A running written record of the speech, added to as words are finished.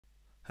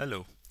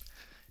Hello.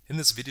 In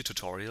this video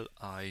tutorial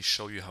I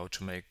show you how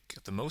to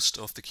make the most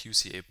of the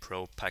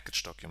QCApro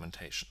package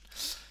documentation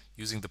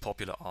using the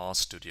popular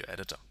RStudio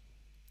editor.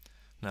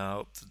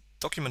 Now, the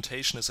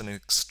documentation is an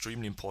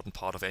extremely important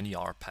part of any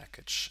R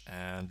package,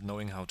 and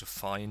knowing how to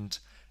find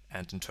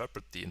and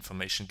interpret the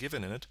information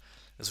given in it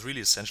is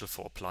really essential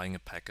for applying a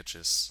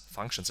package's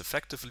functions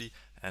effectively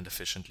and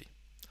efficiently.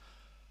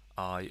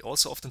 I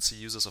also often see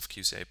users of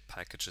QCA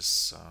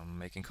packages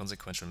making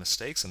consequential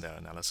mistakes in their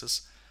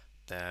analysis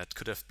that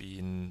could have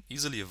been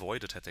easily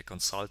avoided had they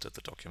consulted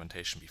the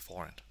documentation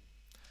beforehand.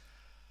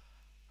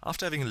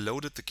 After having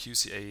loaded the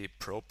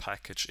QCApro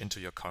package into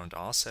your current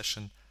R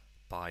session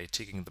by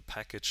ticking the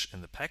package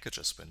in the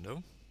Packages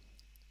window,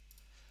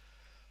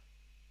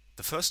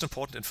 the first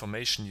important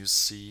information you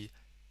see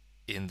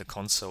in the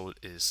console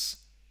is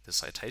the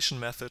citation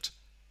method,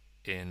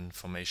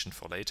 information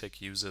for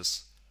LaTeX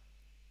users,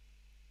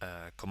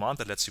 a command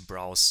that lets you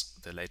browse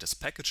the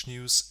latest package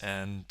news,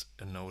 and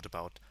a note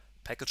about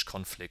package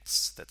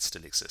conflicts that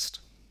still exist.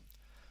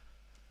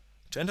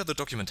 To enter the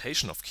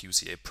documentation of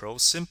QCApro,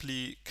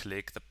 simply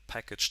click the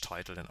package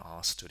title in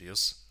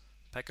RStudio's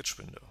package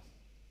window.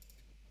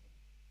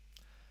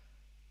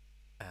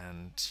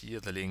 And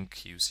here the link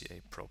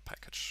QCApro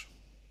package.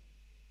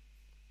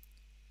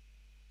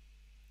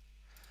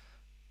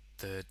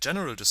 The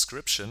general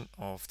description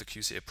of the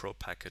QCApro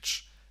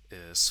package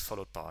is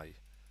followed by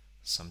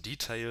some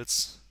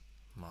details,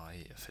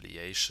 my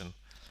affiliation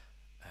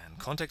and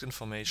contact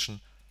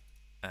information,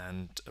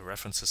 and a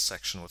references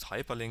section with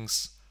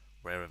hyperlinks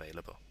where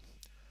available.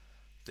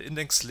 The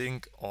index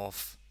link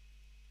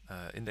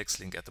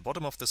at the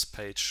bottom of this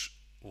page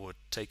would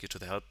take you to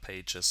the help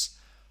pages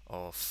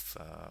of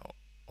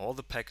all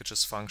the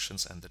packages,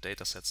 functions, and the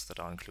datasets that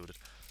are included,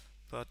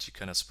 but you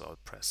can as well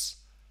press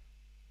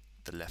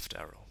the left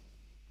arrow.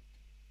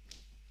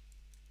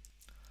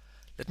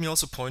 Let me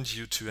also point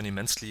you to an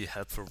immensely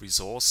helpful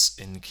resource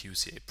in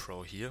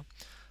QCApro here,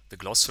 the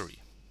glossary.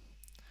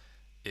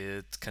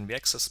 It can be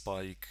accessed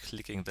by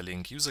clicking the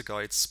link User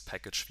Guides,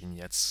 Package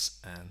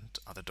Vignettes, and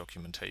other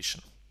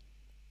documentation.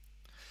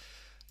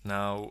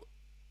 Now,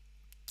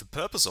 the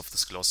purpose of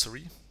this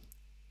glossary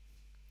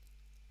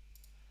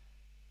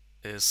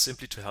is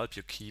simply to help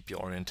you keep your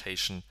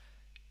orientation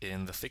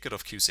in the thicket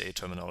of QCA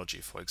terminology.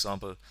 For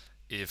example,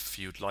 if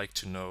you'd like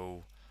to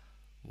know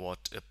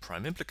what a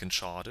prime implicant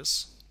chart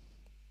is,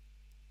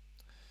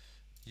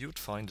 you'd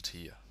find it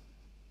here.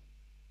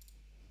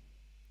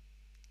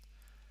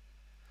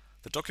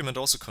 The document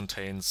also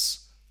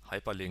contains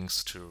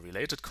hyperlinks to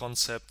related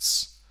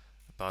concepts,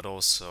 but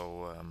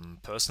also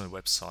personal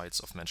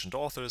websites of mentioned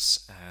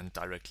authors and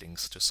direct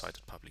links to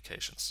cited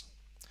publications.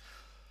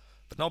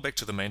 But now back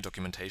to the main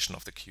documentation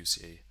of the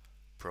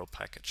QCApro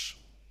package.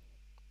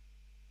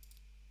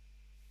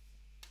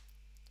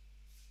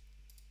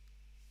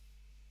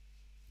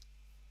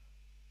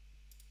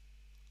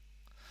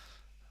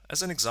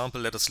 As an example,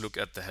 let us look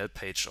at the help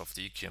page of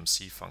the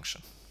EQMC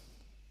function,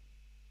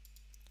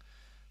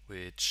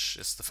 which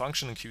is the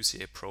function in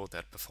QCApro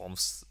that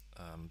performs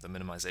the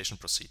minimization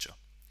procedure.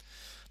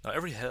 Now,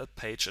 every help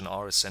page in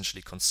R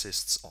essentially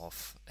consists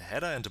of a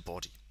header and a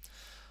body.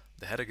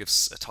 The header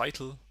gives a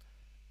title,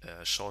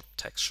 a short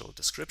textual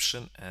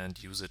description,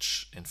 and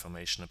usage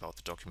information about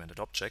the documented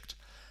object,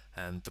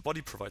 and the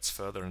body provides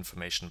further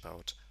information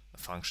about the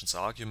function's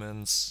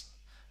arguments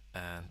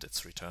and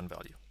its return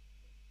value.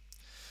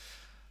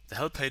 The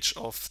help page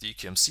of the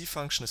EQMC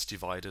function is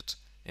divided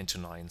into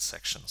 9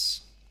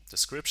 sections: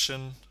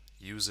 description,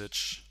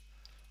 usage,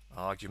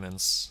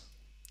 arguments,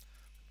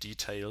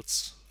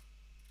 details,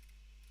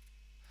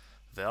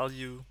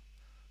 value,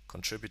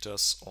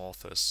 contributors,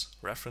 authors,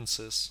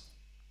 references,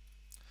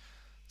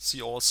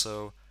 see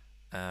also,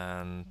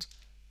 and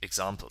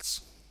examples.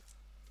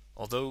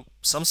 Although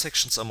some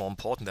sections are more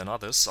important than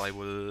others, I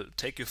will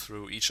take you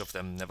through each of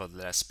them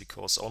nevertheless,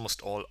 because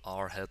almost all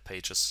R help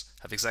pages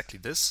have exactly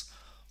this,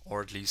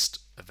 or at least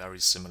a very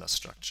similar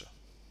structure.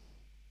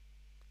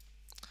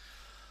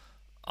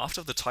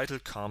 After the title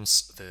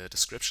comes the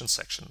description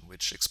section,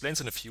 which explains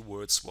in a few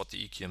words what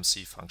the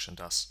EQMC function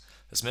does.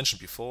 As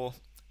mentioned before,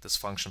 this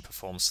function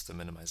performs the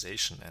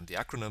minimization, and the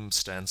acronym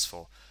stands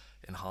for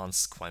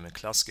Enhanced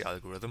Quine-McCluskey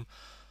Algorithm,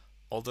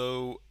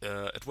 although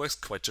it works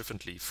quite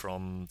differently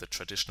from the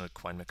traditional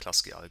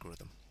Quine-McCluskey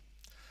algorithm.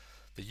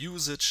 The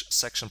usage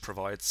section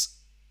provides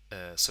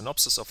a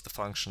synopsis of the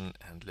function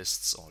and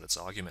lists all its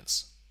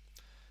arguments.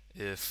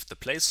 If the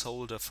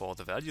placeholder for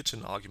the value to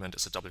an argument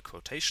is a double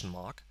quotation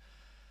mark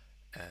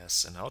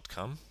as an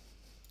outcome,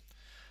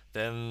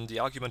 then the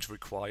argument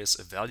requires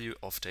a value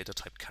of data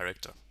type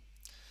character.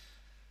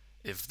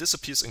 If this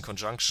appears in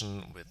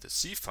conjunction with the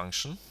C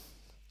function,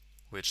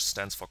 which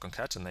stands for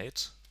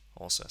concatenate,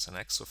 also as an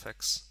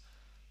exsuffix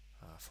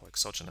for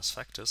exogenous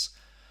factors,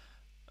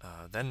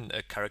 then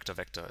a character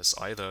vector is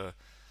either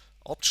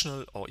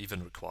optional or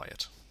even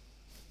required.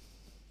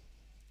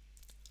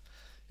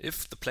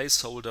 If the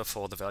placeholder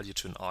for the value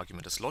to an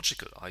argument is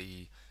logical,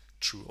 i.e.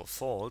 true or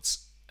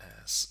false,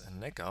 as a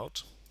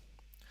negout,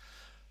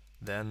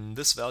 then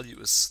this value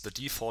is the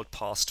default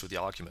pass to the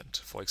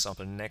argument. For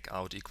example,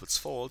 negout equals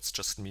false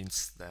just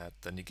means that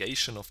the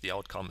negation of the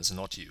outcome is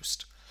not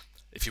used.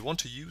 If you want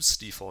to use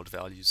default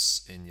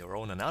values in your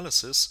own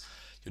analysis,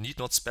 you need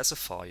not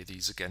specify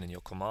these again in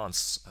your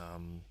commands.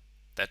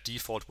 That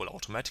default will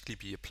automatically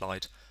be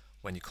applied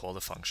when you call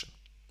the function.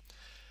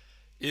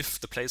 If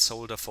the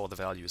placeholder for the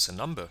value is a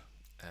number,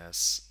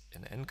 as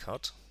in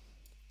ncut,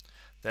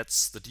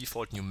 that's the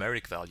default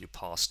numeric value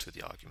passed to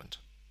the argument.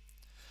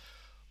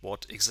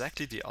 What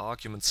exactly the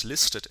arguments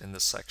listed in the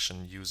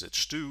section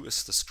usage do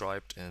is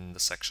described in the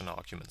section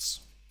arguments.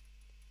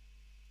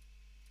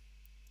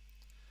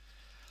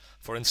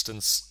 For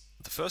instance,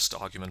 the first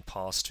argument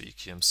passed to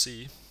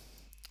EQMC,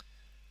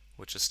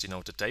 which is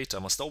denoted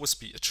data, must always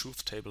be a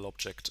truth table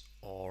object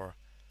or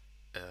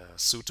a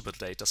suitable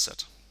data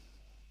set.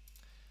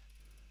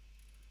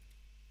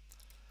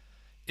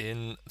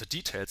 In the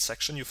detailed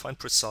section you find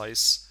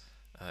precise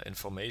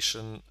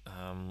information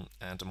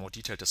and a more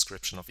detailed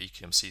description of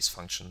EQMC's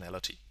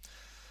functionality.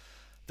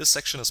 This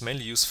section is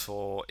mainly used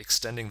for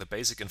extending the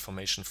basic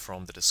information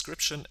from the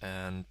description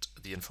and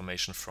the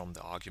information from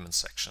the argument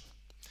section.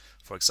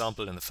 For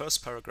example, in the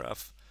first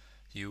paragraph,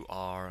 you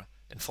are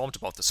informed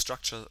about the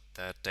structure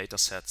that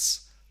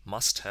datasets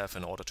must have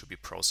in order to be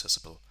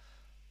processable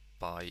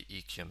by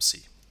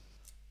EQMC.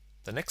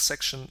 The next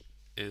section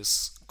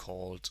is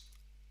called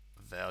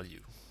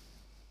value,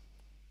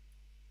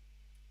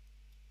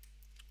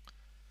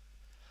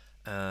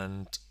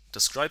 and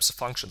describes the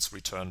function's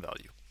return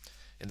value.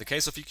 In the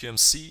case of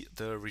EQMC,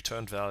 the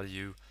returned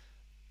value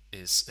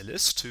is a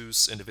list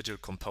whose individual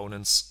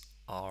components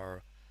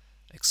are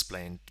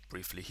explained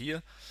briefly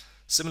here,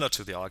 similar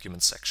to the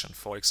argument section.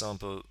 For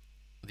example,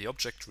 the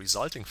object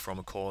resulting from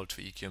a call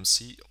to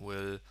EQMC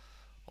will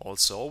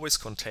also always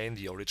contain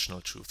the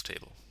original truth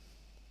table.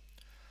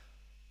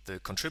 The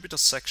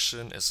contributors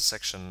section is a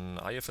section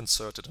I have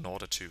inserted in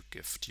order to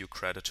give due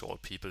credit to all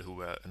people who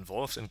were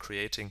involved in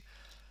creating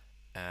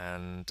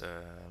and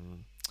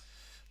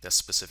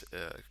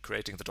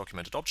creating the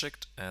documented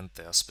object and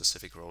their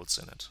specific roles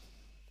in it.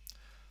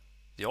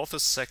 The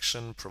authors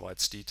section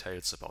provides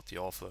details about the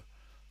author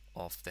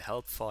of the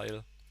help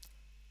file,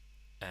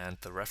 and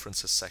the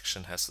references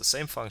section has the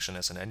same function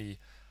as in any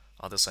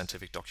other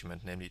scientific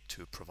document, namely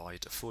to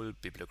provide a full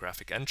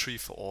bibliographic entry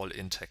for all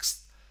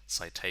in-text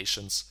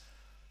citations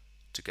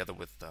together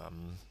with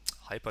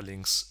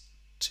hyperlinks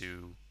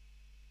to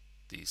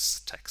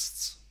these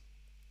texts.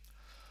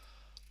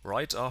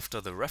 Right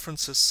after the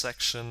references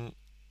section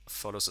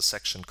follows a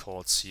section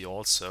called See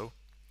Also.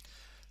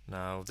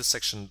 Now this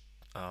section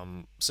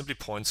simply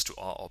points to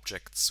R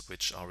objects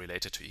which are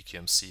related to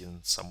EQMC in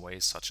some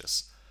ways, such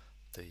as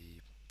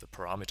the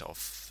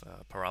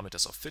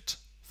parameters of fit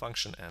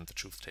function and the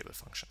truth table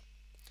function.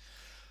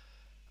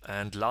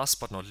 And last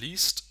but not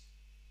least,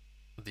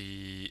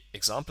 the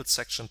examples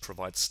section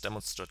provides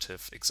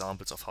demonstrative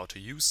examples of how to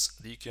use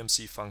the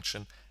EQMC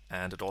function,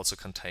 and it also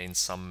contains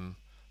some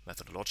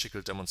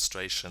methodological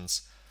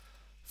demonstrations.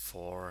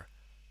 For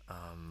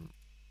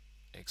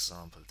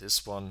example,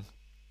 this one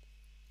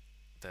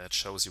that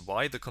shows you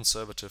why the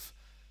conservative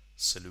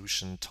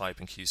solution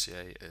type in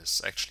QCA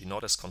is actually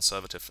not as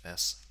conservative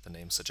as the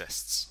name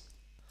suggests.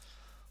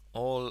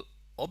 All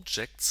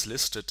objects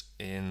listed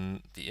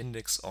in the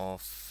index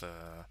of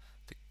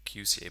the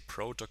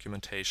QCApro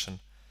documentation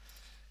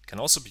can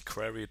also be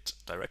queried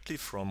directly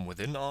from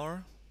within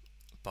R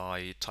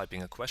by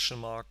typing a question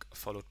mark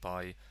followed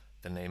by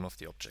the name of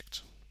the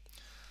object.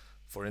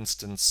 For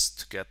instance,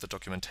 to get the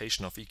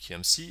documentation of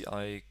EQMC,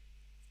 I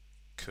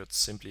could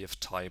simply have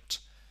typed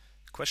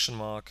question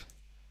mark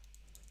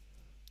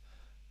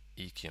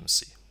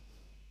EQMC.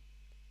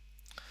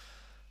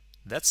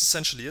 That's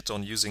essentially it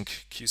on using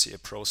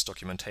QCApro's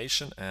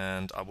documentation,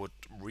 and I would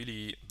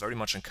really very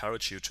much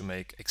encourage you to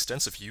make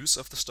extensive use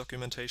of this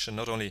documentation,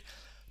 not only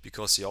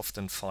because you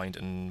often find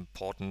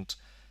important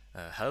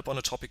help on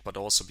a topic, but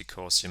also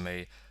because you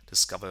may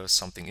discover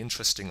something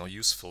interesting or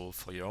useful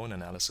for your own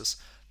analysis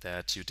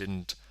that you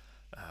didn't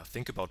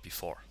think about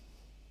before.